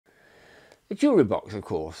A jewellery box, of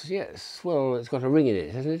course, yes. Well, it's got a ring in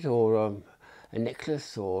it, hasn't it? Or a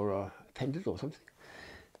necklace or a pendant or something.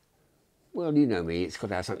 Well, you know me, it's got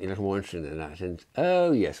to have something a little more interesting than that. And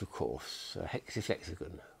oh, yes, of course, a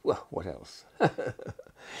hexaflexagon. Well, what else?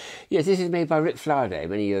 Yes, this is made by Rick Flowerday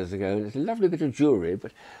many years ago, and it's a lovely bit of jewellery,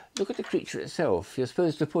 but look at the creature itself. You're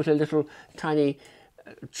supposed to put a little tiny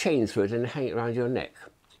chain through it and hang it around your neck.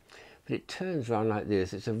 But it turns around like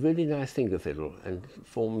this. It's a really nice finger fiddle and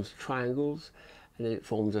forms triangles, and then it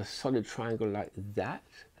forms a solid triangle like that,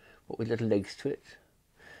 but with little legs to it.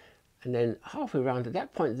 And then halfway around at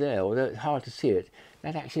that point there, although it's hard to see it,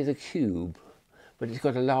 that actually is a cube. But it's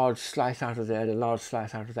got a large slice out of there and a large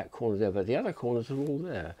slice out of that corner there, but the other corners are all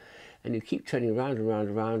there. And you keep turning around and round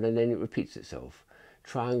and round, and then it repeats itself.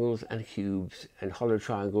 Triangles and cubes and hollow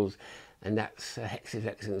triangles, and that's a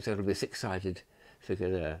hexaflexagon, so it'll be a six-sided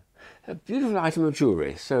figure there. A beautiful item of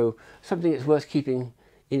jewellery, so something that's worth keeping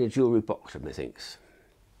in a jewellery box, methinks.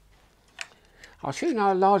 I'll show you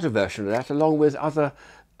now a larger version of that, along with other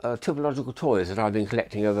topological toys that I've been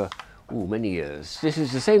collecting over many years. This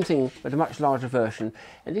is the same thing, but a much larger version,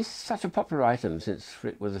 and this is such a popular item, since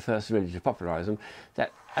Rick was the first really to popularise them,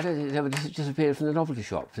 that I don't think it's ever disappeared from the novelty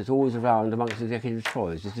shops. It's always around amongst executive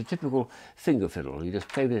toys. It's a typical finger fiddle. You just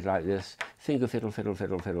play with it like this, finger fiddle, fiddle,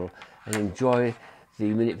 fiddle, fiddle, and enjoy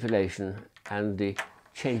the manipulation and the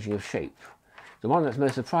changing of shape. The one that's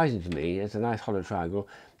most surprising to me, is a nice hollow triangle,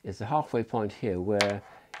 is the halfway point here where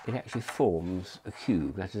it actually forms a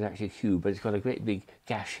cube. That is actually a cube, but it's got a great big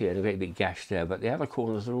gash here and a great big gash there, but the other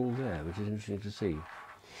corners are all there, which is interesting to see.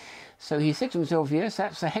 So he said to himself, yes,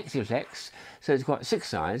 that's a hexaflex, so it's got 6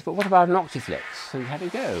 sides, but what about an octiflex? So he had a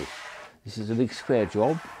go. This is a big square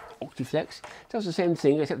job, octiflex. It does the same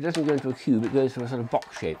thing, except it doesn't go into a cube, it goes for a sort of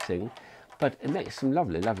box-shaped thing, but it makes some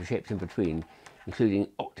lovely, lovely shapes in between, including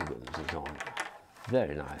octagons and so on.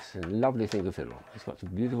 Very nice, and lovely finger fiddle. It's got some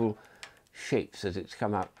beautiful shapes as it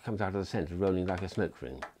comes out of the centre, rolling like a smoke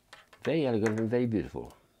ring. Very elegant and very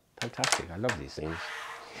beautiful. Fantastic, I love these things.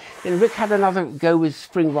 Then Rick had another go with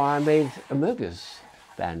spring wire, made a Mobius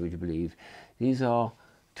band, would you believe. These are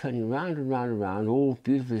turning round and round and round, all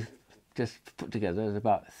beautifully just put together. There's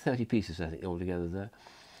about 30 pieces, I think, altogether there.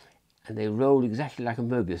 And they roll exactly like a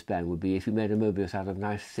Mobius band would be if you made a Mobius out of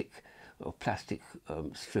nice thick plastic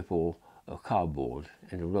strip or cardboard,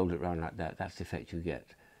 and you rolled it around like that. That's the effect you get.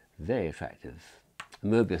 Very attractive. A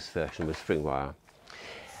Mobius version with spring wire.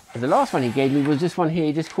 And the last one he gave me was this one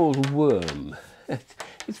here, just called Worm.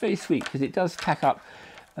 It's very sweet because it does tack up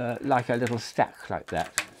like a little stack like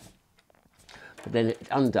that. But then it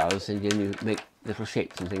undoes, and then you make little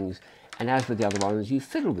shapes and things. And as with the other ones, you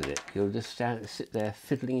fiddle with it. You'll just sit there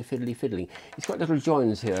fiddling, fiddly, fiddling. It's got little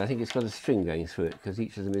joins here. I think it's got a string going through it because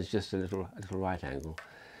each of them is just a little right angle,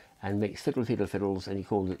 and makes fiddle, fiddle, fiddles, and he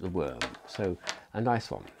called it the Worm. So a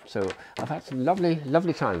nice one. So I've had some lovely,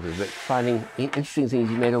 lovely times with Rick, finding interesting things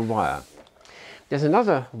he made of wire. There's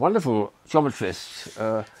another wonderful geometrist,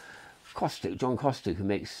 John Costick, who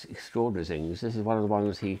makes extraordinary things. This is one of the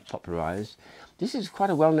ones he popularised. This is quite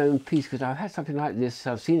a well-known piece because I've had something like this.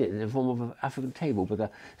 I've seen it in the form of an African table with a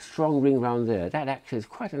strong ring round there. That actually is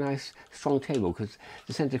quite a nice, strong table because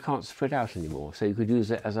the centre can't spread out anymore. So you could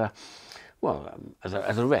use it as a, well, as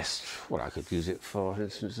a rest. Well, I could use it, for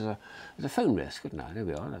instance, as a phone rest, couldn't I? There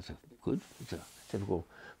we are. That's good. It's a typical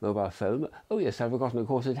mobile phone. Oh yes, I've forgotten, of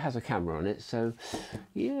course, it has a camera on it, so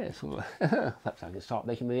yes, well, perhaps I can start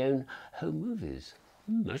making my own home movies.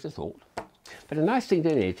 Nice a thought. But a nice thing,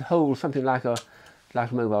 don't it, to hold something like a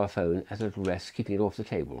mobile phone as a little rest, keeping it off the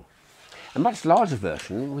table. A much larger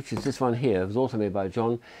version, which is this one here, was also made by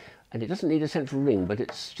John, and it doesn't need a central ring, but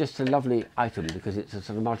it's just a lovely item because it's a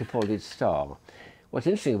sort of multipoloid star. What's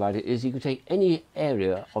interesting about it is you can take any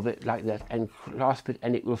area of it like that and clasp it,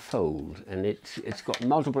 and it will fold. And it's got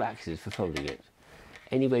multiple axes for folding it.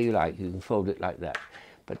 Any way you like, you can fold it like that.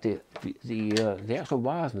 But the actual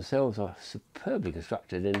wires themselves are superbly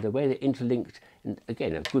constructed, and the way they're interlinked, and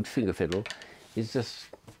again, a good finger fiddle, is just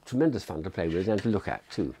tremendous fun to play with and to look at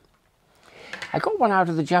too. I got one out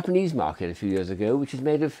of the Japanese market a few years ago, which is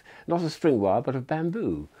made of not of spring wire, but of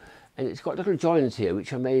bamboo. And it's got little joins here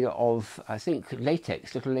which are made of, I think,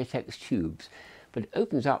 latex, little latex tubes. But it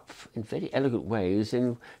opens up in very elegant ways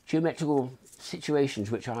in geometrical situations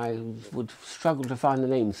which I would struggle to find the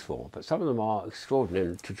names for. But some of them are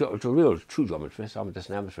extraordinary. To real true geometrists, I'm just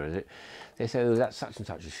an amateur at it, they say, oh, that's such and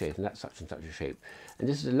such a shape, and that's such and such a shape. And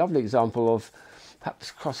this is a lovely example of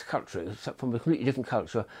perhaps cross-culture, from a completely different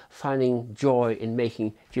culture, finding joy in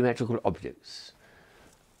making geometrical objects.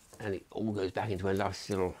 And it all goes back into a nice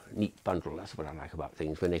little neat bundle. That's what I like about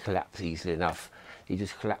things, when they collapse easily enough He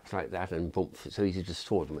just collapsed like that and boom, it's so easy to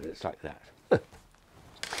store them when it's like that.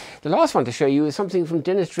 The last one to show you is something from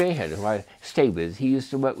Dennis Drayhead, who I stayed with. He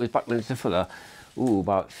used to work with Buckminster Fuller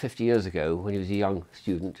about 50 years ago when he was a young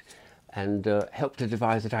student, and helped to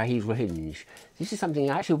devise the dihedral hinge. This is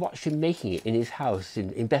something I actually watched him making it in his house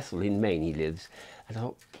in Bethel in Maine he lives, and I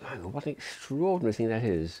thought, what an extraordinary thing that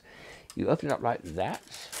is. You open it up like that.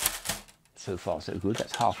 So far so good,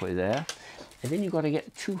 that's halfway there. And then you've got to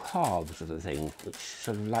get two halves of the thing, which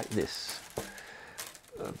sort of like this.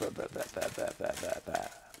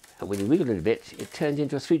 And when you wiggle it a bit, it turns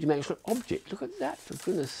into a three-dimensional object. Look at that, for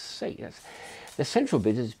goodness sake. The central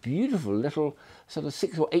bit is beautiful little sort of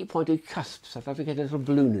 6 or 8 pointed cusps. I'd love to get a little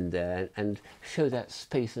balloon in there and show that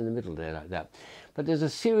space in the middle there like that. But there's a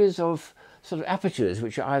series of sort of apertures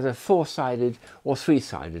which are either four-sided or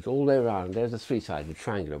three-sided all the way around. There's a three-sided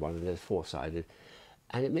triangular one and there's four-sided.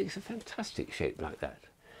 And it makes a fantastic shape like that.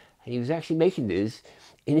 And he was actually making this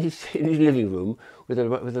in his living room with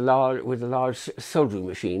a large soldering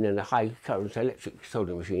machine and a high current electric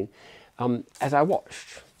soldering machine as I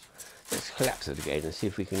watched. Let's collapse it again and see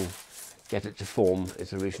if we can get it to form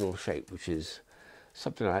its original shape, which is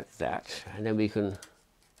something like that. And then we can,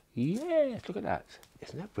 yes, look at that.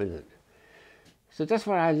 Isn't that brilliant? So that's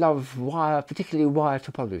why I love wire, particularly wire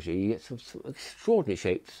topology. You get some extraordinary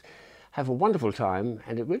shapes, have a wonderful time,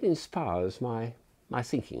 and it really inspires my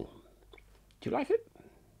thinking. Do you like it?